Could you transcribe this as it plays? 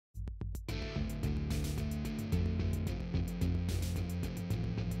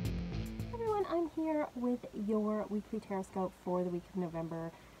I'm here with your weekly Tarotscope for the week of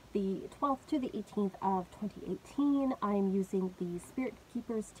November the 12th to the 18th of 2018. I'm using the Spirit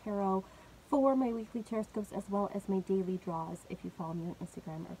Keepers Tarot for my weekly Tarotscopes as well as my daily draws if you follow me on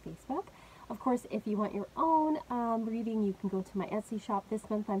Instagram or Facebook. Of course, if you want your own reading, you can go to my Etsy shop. This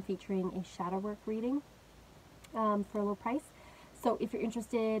month I'm featuring a shadow work reading for a low price. So if you're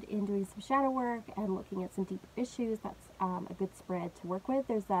interested in doing some shadow work and looking at some deeper issues, that's a good spread to work with.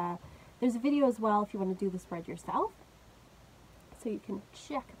 There's a video as well if you want to do the spread yourself. So you can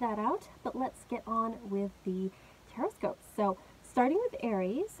check that out. But let's get on with the Tarotscopes. So starting with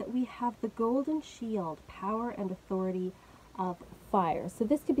Aries, we have the Golden Shield, Power and Authority of Fire. So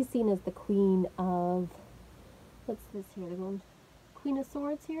this could be seen as the Queen of, what's this here? The Queen of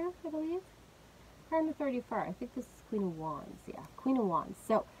Swords here, I believe. Power and Authority of Fire. I think this is Queen of Wands. Yeah, Queen of Wands.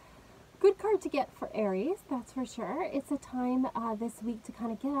 So good card to get for Aries, that's for sure. It's a time this week to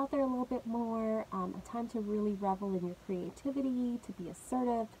kind of get out there a little bit more, a time to really revel in your creativity, to be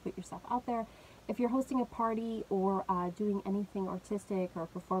assertive, to put yourself out there. If you're hosting a party or doing anything artistic or a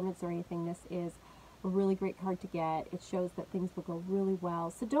performance or anything, this is a really great card to get. It shows that things will go really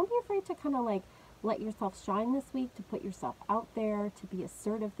well. So don't be afraid to kind of like let yourself shine this week, to put yourself out there, to be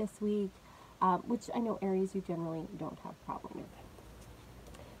assertive this week, which I know Aries you generally don't have a problem with.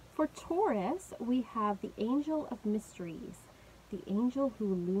 For Taurus, we have the Angel of Mysteries, the angel who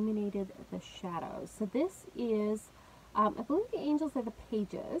illuminated the shadows. So this is, I believe the angels are the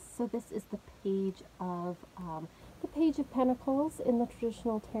pages. So this is the Page of Pentacles in the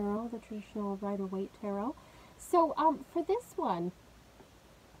traditional tarot, the traditional Rider-Waite tarot. So for this one,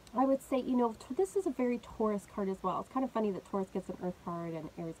 I would say, you know, this is a very Taurus card as well. It's kind of funny that Taurus gets an Earth card and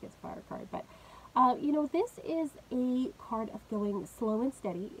Aries gets a Fire card, but you know, this is a card of going slow and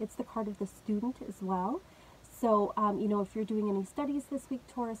steady. It's the card of the student as well. So, you know, if you're doing any studies this week,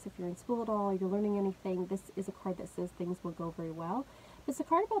 Taurus, if you're in school at all, you're learning anything, this is a card that says things will go very well. It's a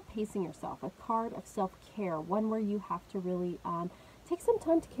card about pacing yourself, a card of self-care, one where you have to really take some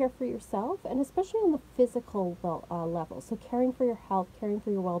time to care for yourself, and especially on the physical level. So caring for your health, caring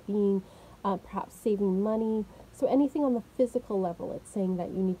for your well-being, perhaps saving money. So anything on the physical level, it's saying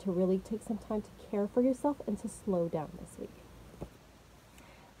that you need to really take some time to care for yourself and to slow down this week.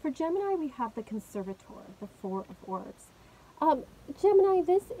 For Gemini, we have the Conservator, the Four of Orbs. Gemini,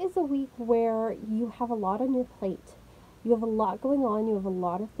 this is a week where you have a lot on your plate. You have a lot going on. You have a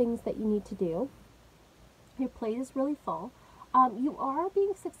lot of things that you need to do. Your plate is really full. You are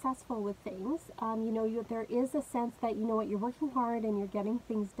being successful with things. You know, there is a sense that, you know what, you're working hard and you're getting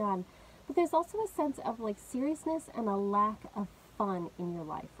things done. But there's also a sense of like seriousness and a lack of fun in your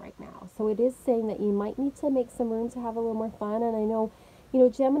life right now. So it is saying that you might need to make some room to have a little more fun. And I know, you know,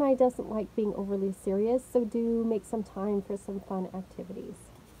 Gemini doesn't like being overly serious, so do make some time for some fun activities.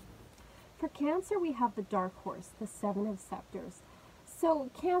 For Cancer, we have the Dark Horse, the Seven of Scepters.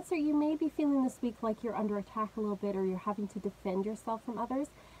 So Cancer, you may be feeling this week like you're under attack a little bit, or you're having to defend yourself from others.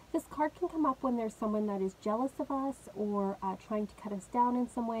 This card can come up when there's someone that is jealous of us or trying to cut us down in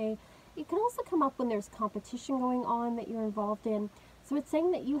some way. It can also come up when there's competition going on that you're involved in. So it's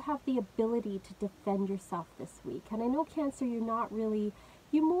saying that you have the ability to defend yourself this week. And I know Cancer, you're not really,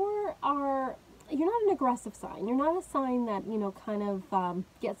 you're not an aggressive sign. You're not a sign that, you know, kind of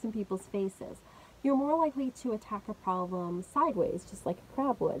gets in people's faces. You're more likely to attack a problem sideways, just like a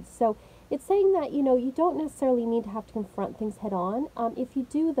crab would. So it's saying that, you know, you don't necessarily need to have to confront things head on. If you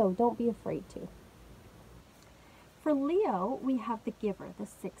do, though, don't be afraid to. For Leo, we have the Giver, the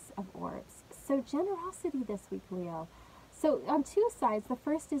Six of Orbs. So generosity this week, Leo. So on two sides, the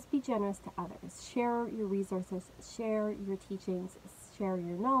first is be generous to others. Share your resources, share your teachings, share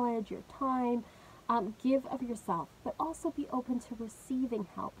your knowledge, your time. Give of yourself, but also be open to receiving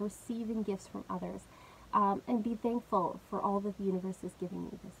help, receiving gifts from others, and be thankful for all that the universe is giving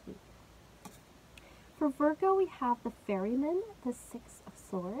you this week. For Virgo, we have the Ferryman, the Six of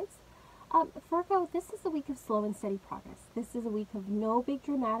Swords. Virgo, this is a week of slow and steady progress. This is a week of no big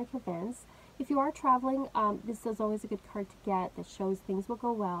dramatic events. If you are traveling, this is always a good card to get that shows things will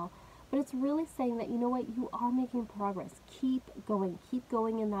go well. But it's really saying that, you know what, you are making progress. Keep going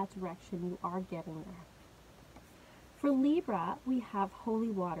in that direction. You are getting there. For Libra, we have Holy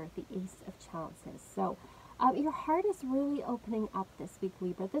Water, the Ace of Chalices. So your heart is really opening up this week,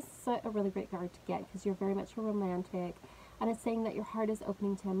 Libra. This is a really great card to get because you're very much a romantic. And it's saying that your heart is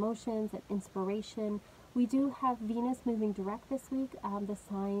opening to emotions and inspiration. We do have Venus moving direct this week,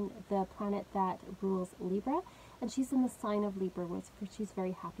 the planet that rules Libra. And she's in the sign of Libra, which she's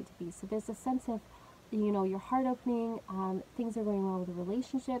very happy to be. So there's a sense of, you know, your heart opening, things are going well with the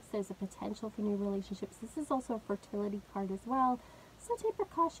relationships. There's a potential for new relationships. This is also a fertility card as well. So take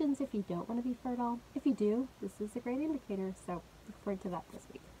precautions if you don't want to be fertile. If you do, this is a great indicator, so look forward to that this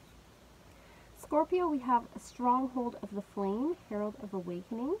week. Scorpio, we have a stronghold of the flame, herald of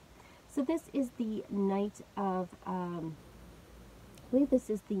awakening. So this is the Knight of, I believe this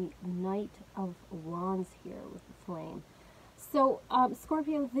is the Knight of Wands here with the flame. So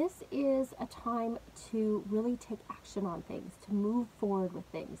Scorpio, this is a time to really take action on things, to move forward with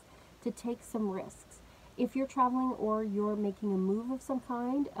things, to take some risks. If you're traveling or you're making a move of some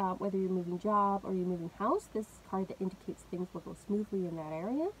kind, whether you're moving job or you're moving house, this is a card that indicates things will go smoothly in that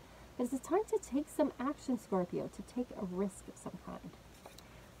area. But it's a time to take some action, Scorpio, to take a risk of some kind.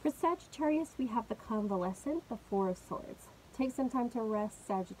 For Sagittarius, we have the Convalescent, the Four of Swords. Take some time to rest,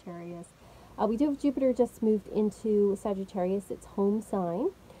 Sagittarius. We do have Jupiter just moved into Sagittarius, its home sign.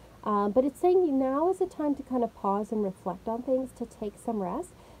 But it's saying now is a time to kind of pause and reflect on things, to take some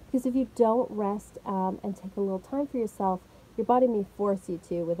rest. Because if you don't rest and take a little time for yourself, your body may force you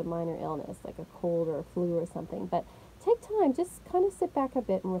to with a minor illness, like a cold or a flu or something. But take time, just kind of sit back a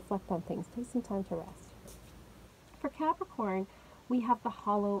bit and reflect on things. Take some time to rest. For Capricorn, we have the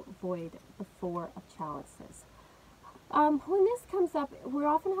Hollow Void, the Four of Chalices. When this comes up, we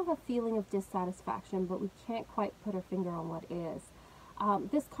often have a feeling of dissatisfaction, but we can't quite put our finger on what is.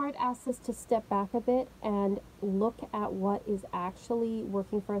 This card asks us to step back a bit and look at what is actually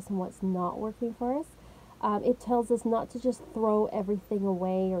working for us and what's not working for us. It tells us not to just throw everything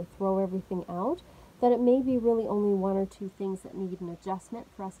away or throw everything out, that it may be really only one or two things that need an adjustment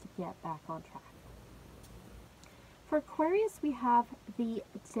for us to get back on track. For Aquarius, we have the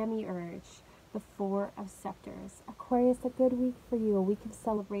Demiurge, the Four of Scepters. Aquarius, a good week for you, a week of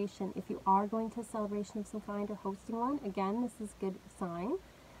celebration. If you are going to a celebration of some kind or hosting one, again, this is a good sign.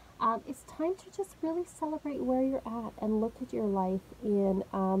 It's time to just really celebrate where you're at and look at your life in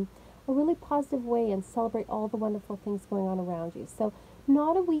a really positive way and celebrate all the wonderful things going on around you. So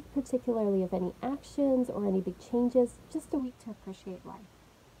not a week particularly of any actions or any big changes, just a week to appreciate life.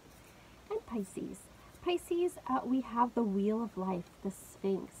 And Pisces. Pisces, we have the Wheel of Life, the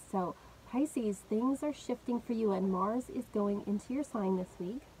Sphinx. So Pisces, things are shifting for you, and Mars is going into your sign this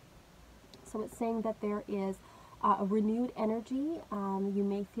week. So it's saying that there is a renewed energy. You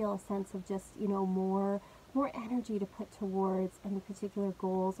may feel a sense of just, more energy to put towards any particular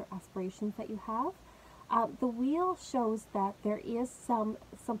goals or aspirations that you have. The wheel shows that there is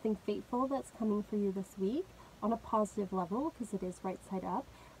something fateful that's coming for you this week on a positive level, because it is right side up.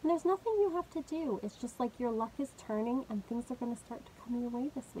 And there's nothing you have to do. It's just like your luck is turning and things are going to start to come your way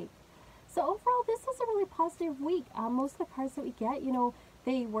this week. So overall, this is a really positive week. Most of the cards that we get,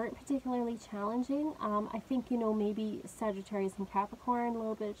 they weren't particularly challenging. I think, maybe Sagittarius and Capricorn, a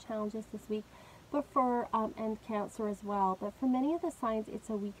little bit of challenges this week, but for, and Cancer as well. But for many of the signs, it's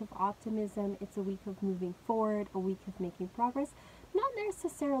a week of optimism. It's a week of moving forward, a week of making progress. Not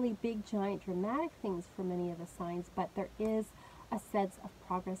necessarily big, giant, dramatic things for many of the signs, but there is a sense of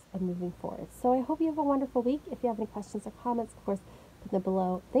progress and moving forward. So I hope you have a wonderful week. If you have any questions or comments, of course, put them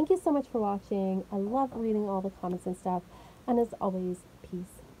below. Thank you so much for watching. I love reading all the comments and stuff. And as always,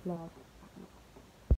 peace, love,